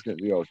people were asking,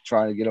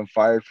 trying to get him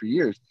fired for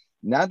years.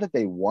 Now that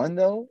they won,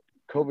 though,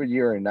 COVID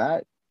year or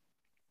not,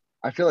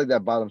 I feel like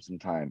that bought them some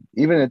time.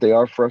 Even if they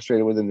are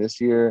frustrated with him this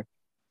year,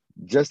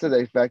 just to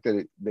the fact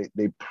that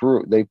they've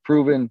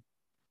proven,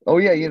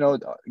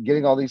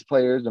 getting all these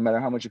players, no matter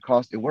how much it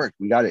costs, it worked.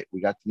 We got it. We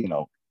got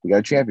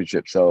a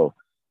championship. So,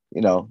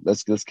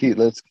 let's keep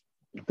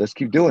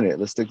doing it.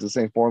 Let's stick to the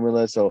same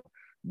formula. So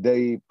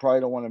they probably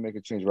don't want to make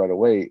a change right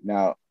away.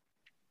 Now,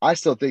 I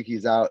still think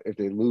he's out if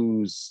they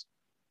lose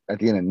at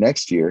the end of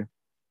next year.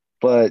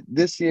 But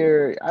this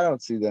year, I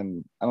don't see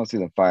them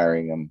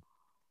firing him.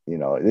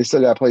 They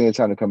still got plenty of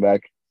time to come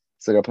back.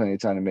 Still got plenty of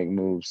time to make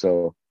moves.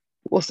 So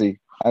we'll see.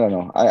 I don't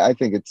know. I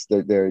think it's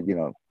they're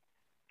the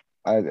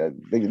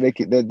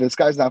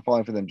sky's not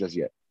falling for them just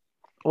yet.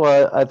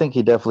 Well, I think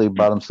he definitely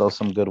bought himself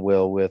some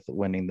goodwill with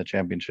winning the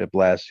championship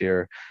last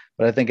year.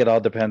 But I think it all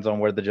depends on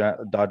where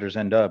the Dodgers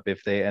end up.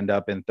 If they end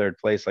up in third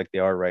place like they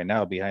are right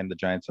now behind the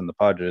Giants and the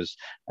Padres,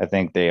 I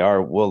think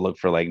will look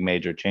for like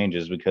major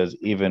changes, because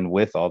even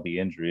with all the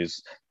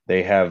injuries,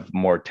 they have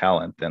more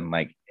talent than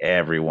like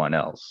everyone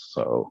else.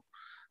 So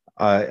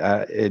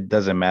it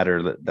doesn't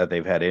matter that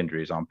they've had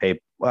injuries on paper.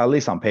 Well, at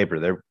least on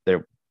paper,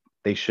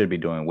 they should be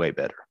doing way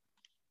better.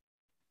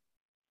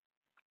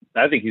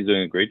 I think he's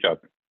doing a great job.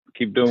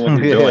 Keep doing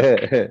what you're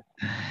doing.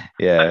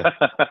 Yeah.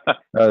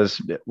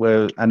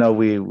 I know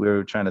we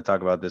were trying to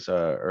talk about this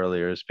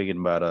earlier, speaking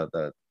about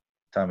the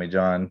Tommy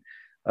John.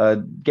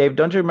 Gabe,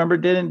 don't you remember,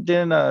 didn't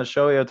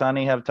Shohei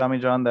Ohtani have Tommy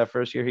John that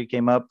first year he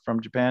came up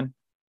from Japan?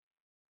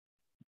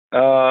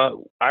 I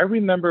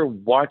remember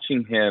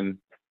watching him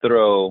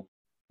throw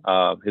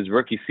his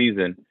rookie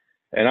season,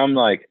 and I'm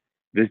like,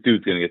 this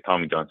dude's gonna get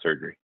Tommy John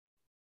surgery.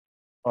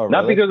 Oh, really?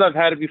 Not because I've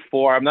had it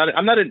before. I'm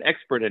not an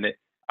expert in it.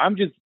 I'm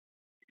just,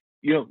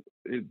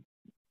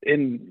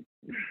 in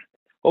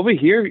over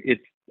here,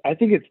 I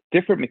think it's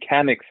different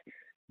mechanics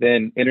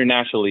than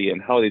internationally and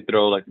how they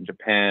throw, like in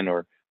Japan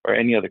or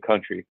any other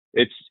country.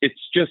 It's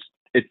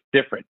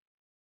different.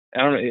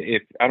 I don't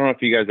know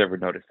if you guys ever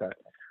noticed that.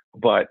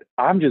 But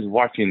I'm just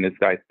watching this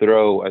guy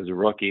throw as a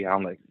rookie.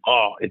 I'm like,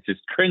 oh, it's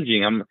just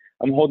cringing. I'm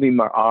holding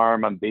my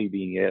arm, I'm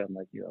babying it. I'm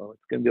like,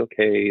 it's gonna be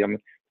okay.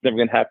 It's never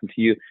gonna happen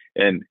to you.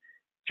 And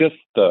just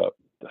the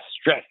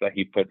stress that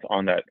he puts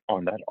on that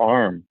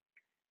arm,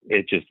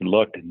 it just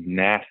looked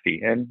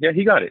nasty. And yeah,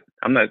 he got it.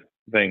 I'm not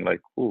saying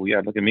like, oh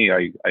yeah, look at me.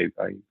 I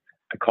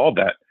called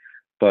that.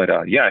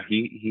 But yeah,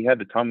 he had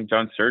the Tommy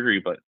John surgery,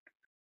 but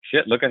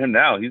shit, look at him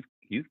now.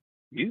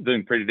 He's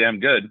doing pretty damn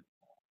good.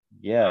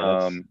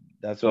 Yeah,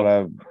 that's what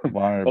I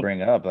wanted to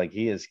bring up. Like,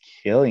 he is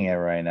killing it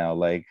right now.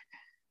 Like,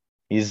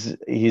 he's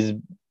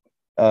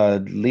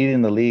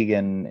leading the league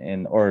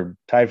in or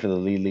tied for the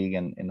league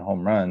in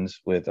home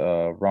runs with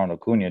Ronald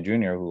Acuna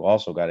Jr., who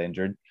also got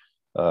injured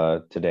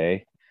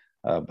today.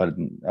 But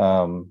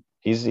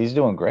he's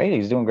doing great.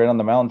 He's doing great on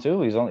the mound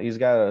too. He's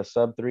got a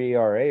sub-3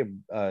 ERA,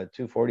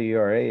 2.40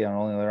 ERA, and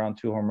only around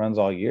 2 home runs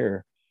all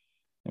year.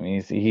 I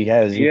mean, he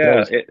throws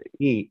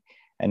heat,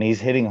 and he's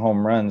hitting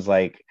home runs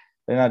like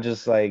they're not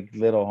just like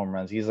little home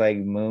runs. He's like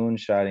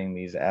moonshotting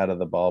these out of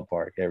the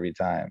ballpark every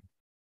time.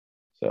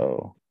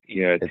 So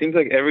yeah, it seems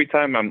like every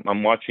time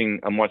I'm watching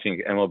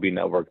MLB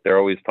Network, they're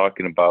always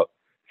talking about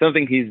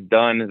something he's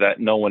done that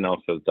no one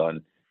else has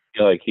done.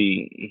 Like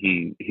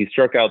he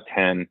struck out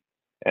 10,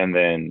 and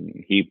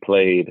then he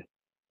played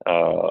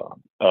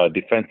a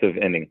defensive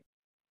inning,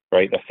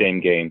 right? The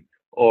same game,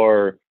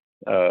 or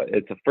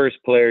it's the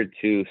first player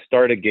to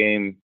start a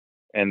game,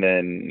 and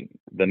then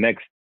the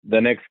next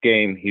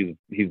game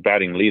he's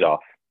batting leadoff,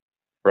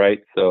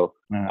 right? So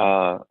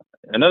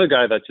another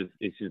guy that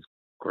is just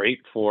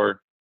great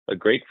for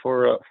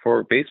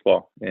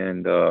baseball,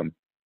 and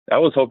I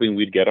was hoping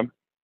we'd get him.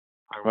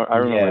 I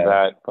remember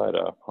that, but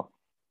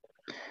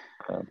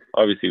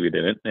obviously we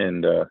didn't,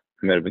 and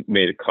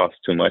made it cost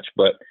too much.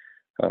 But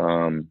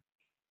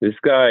this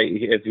guy,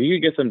 if he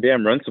could get some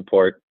damn run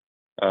support,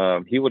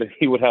 he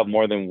would have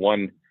more than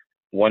one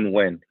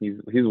win. He's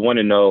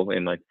 1-0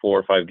 in like 4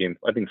 or 5 games.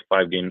 I think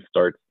 5 games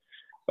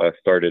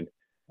started.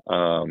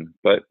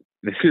 But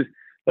this is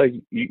like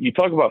you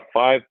talk about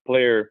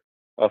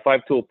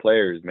 5-tool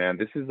players, man.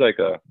 This is like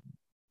a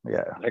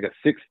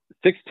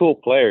 6-tool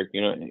player.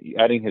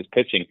 Adding his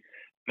pitching.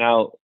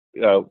 Now,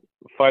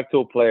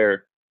 5-tool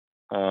player.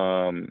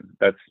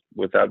 That's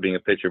without being a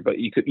pitcher, but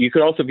you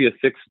could also be a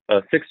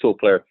 6-tool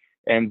player,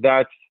 and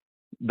that's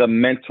the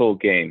mental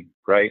game,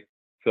 right?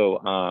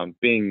 So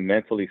being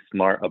mentally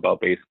smart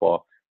about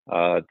baseball,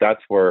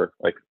 that's where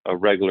like a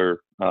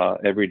regular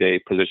everyday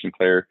position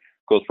player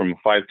goes from a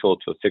 5-tool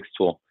to a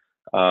 6-tool.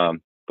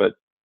 But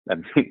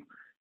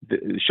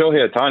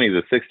Shohei Ohtani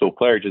is a 6-tool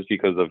player just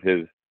because of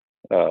his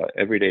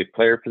everyday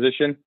player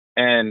position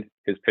and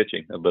his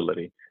pitching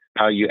ability.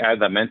 Now you add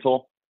that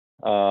mental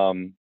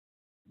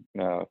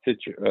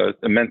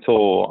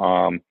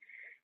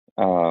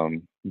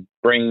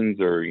brains,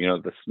 or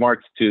the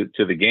smarts to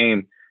the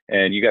game,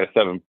 and you got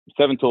a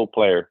 7-tool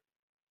player,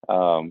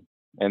 and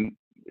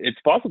it's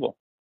possible.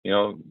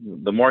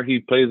 The more he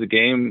plays the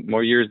game,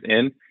 more years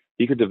in,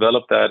 he could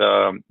develop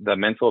that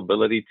mental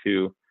ability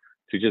to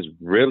just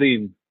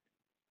really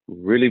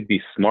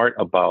be smart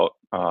about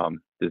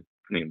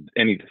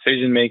any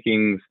decision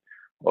makings,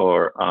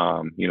 or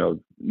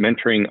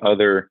mentoring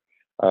other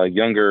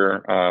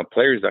younger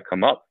players that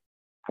come up.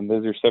 And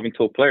those are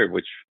 7-tool player,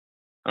 which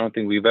I don't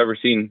think we've ever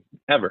seen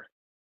ever.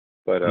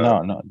 But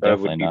no, that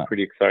would be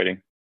pretty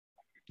exciting.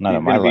 Not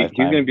in my lifetime.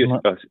 He's going to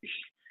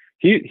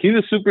be he's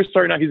a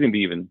superstar now. He's going to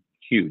be even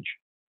huge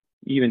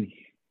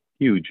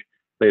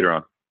later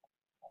on.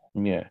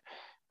 Yeah,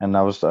 and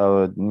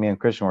me and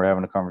Christian were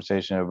having a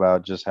conversation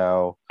about just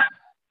how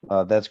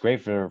that's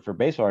great for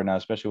baseball right now,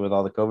 especially with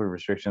all the COVID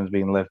restrictions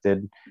being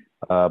lifted.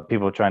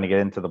 People trying to get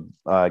into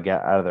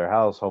get out of their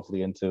house,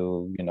 hopefully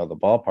into the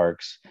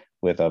ballparks,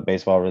 with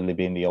baseball really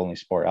being the only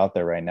sport out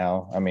there right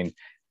now. I mean,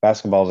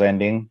 basketball's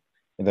ending;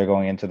 they're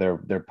going into their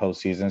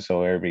postseason,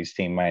 so everybody's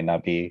team might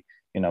not be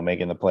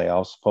making the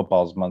playoffs.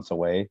 Football's months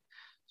away,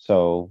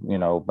 so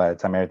by the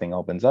time everything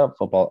opens up,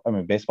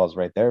 baseball's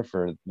right there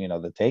for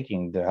the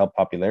taking to help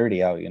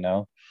popularity out.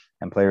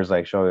 And players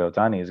like Shohei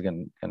Ohtani is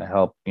going to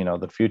help,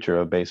 the future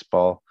of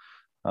baseball.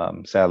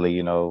 Sadly,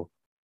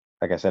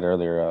 like I said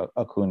earlier,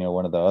 Acuna,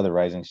 one of the other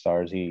rising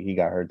stars, he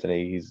got hurt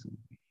today. He's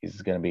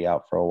going to be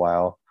out for a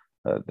while.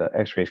 The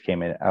X-rays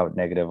came out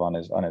negative on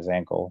his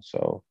ankle,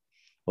 so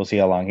we'll see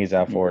how long he's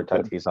out for.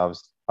 Tatis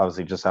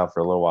obviously just out for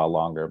a little while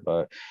longer,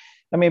 but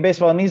I mean,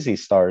 baseball needs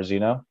these stars. They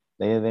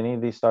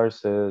need these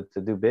stars to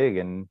do big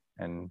and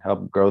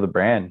help grow the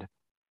brand.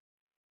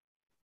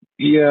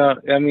 Yeah,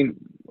 I mean,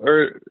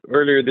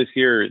 earlier this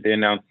year they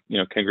announced,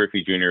 Ken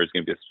Griffey Jr. is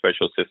going to be a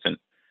special assistant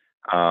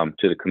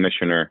to the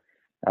commissioner,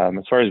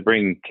 as far as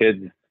bringing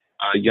kids,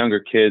 younger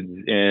kids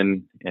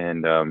in,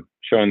 and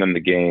showing them the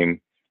game,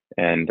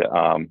 and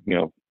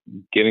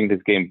getting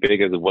this game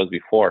big as it was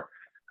before.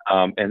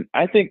 And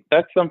I think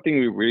that's something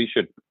we really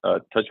should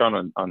touch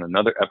on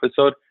another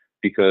episode,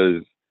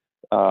 because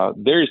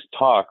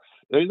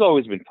there's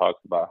always been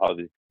talks about how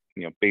this,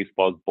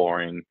 baseball is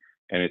boring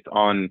and it's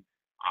on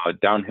a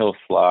downhill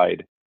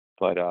slide.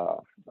 but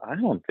I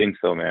don't think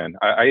so, man.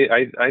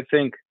 I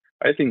think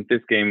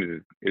this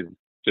game is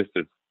just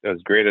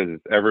as great as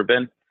it's ever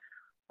been.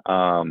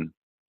 I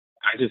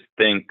just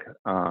think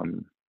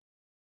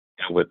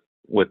with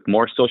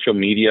more social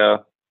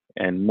media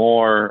and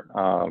more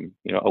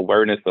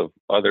awareness of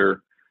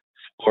other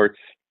sports,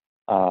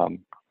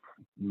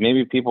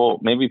 maybe people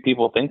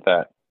think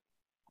that,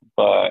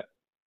 but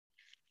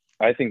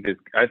I think this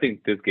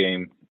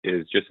game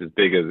is just as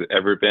big as it's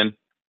ever been.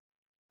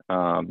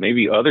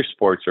 Maybe other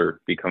sports are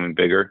becoming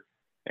bigger,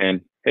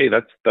 and hey,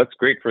 that's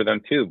great for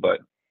them too.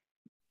 But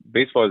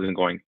baseball isn't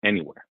going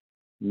anywhere,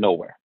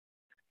 nowhere.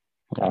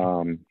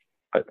 I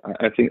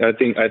think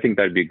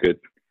that'd be a good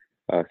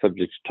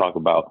subject to talk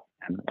about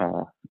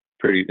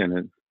pretty in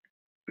a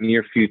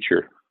near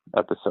future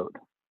episode.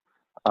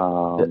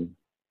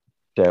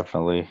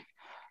 Definitely.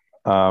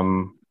 There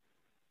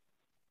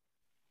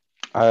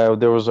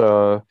was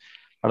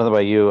I don't know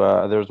about you.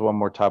 There was one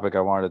more topic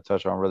I wanted to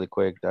touch on really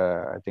quick.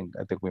 I think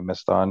we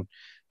missed on.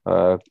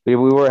 We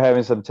were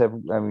having some I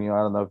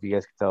don't know if you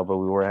guys can tell, but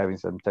we were having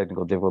some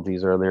technical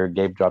difficulties earlier.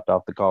 Gabe dropped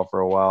off the call for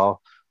a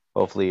while.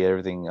 Hopefully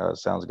everything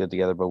sounds good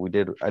together. But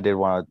I did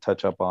want to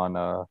touch up on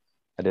I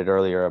did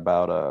earlier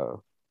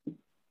about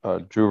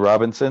Drew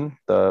Robinson.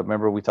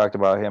 Remember we talked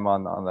about him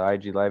on the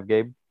IG Live,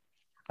 Gabe?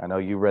 I know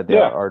you read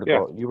the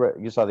article. Yeah.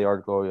 You saw the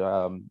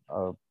article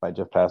by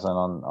Jeff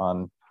Passan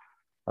on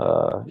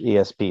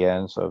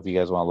ESPN. So if you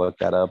guys want to look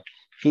that up,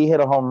 he hit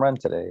a home run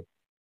today.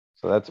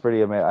 So that's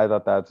pretty amazing. I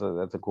thought that's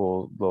a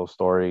cool little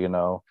story.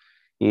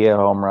 He hit a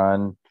home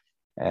run,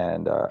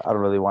 and I don't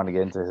really want to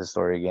get into his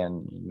story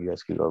again. You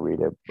guys can go read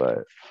it,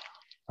 but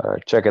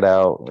check it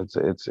out.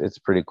 It's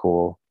pretty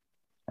cool.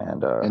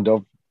 And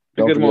don't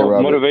a good forget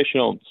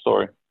motivational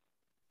story.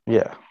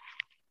 Yeah.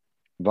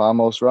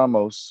 Vamos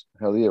Ramos,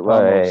 Heliot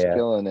Ramos,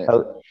 killing it.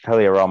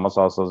 Heliot Ramos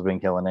also has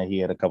been killing it. He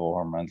had a couple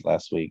home runs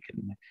last week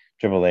in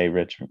AAA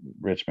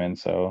Richmond.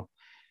 So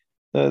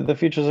the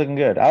future's looking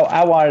good.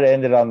 I wanted to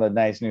end it on the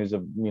nice news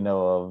of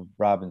of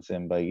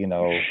Robinson, but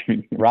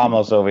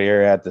Ramos over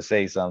here had to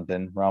say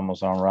something.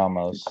 Ramos on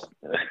Ramos.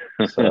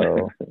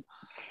 So,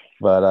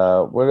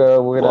 but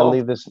we're gonna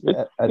leave this.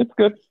 It's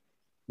good.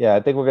 Yeah,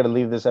 I think we're gonna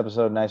leave this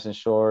episode nice and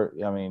short.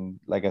 I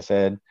mean, like I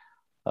said,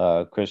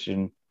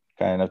 Christian,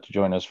 kind enough to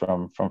join us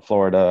from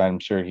Florida. I'm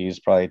sure he's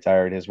probably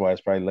tired. His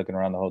wife's probably looking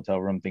around the hotel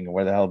room thinking,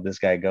 where the hell did this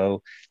guy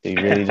go? Did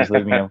he really just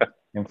leave me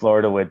in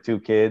Florida with 2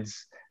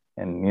 kids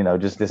and,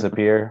 just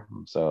disappear?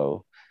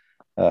 So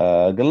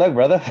good luck,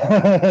 brother.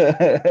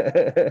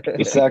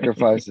 The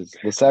sacrifices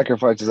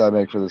I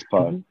make for this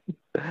pod.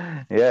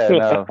 Yeah,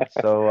 no.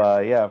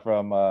 So,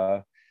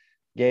 from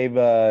Gabe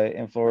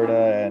in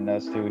Florida and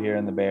us 2 here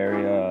in the Bay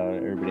Area,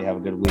 everybody have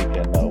a good week,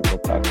 and we'll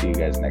talk to you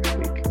guys next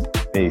week.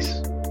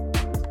 Peace.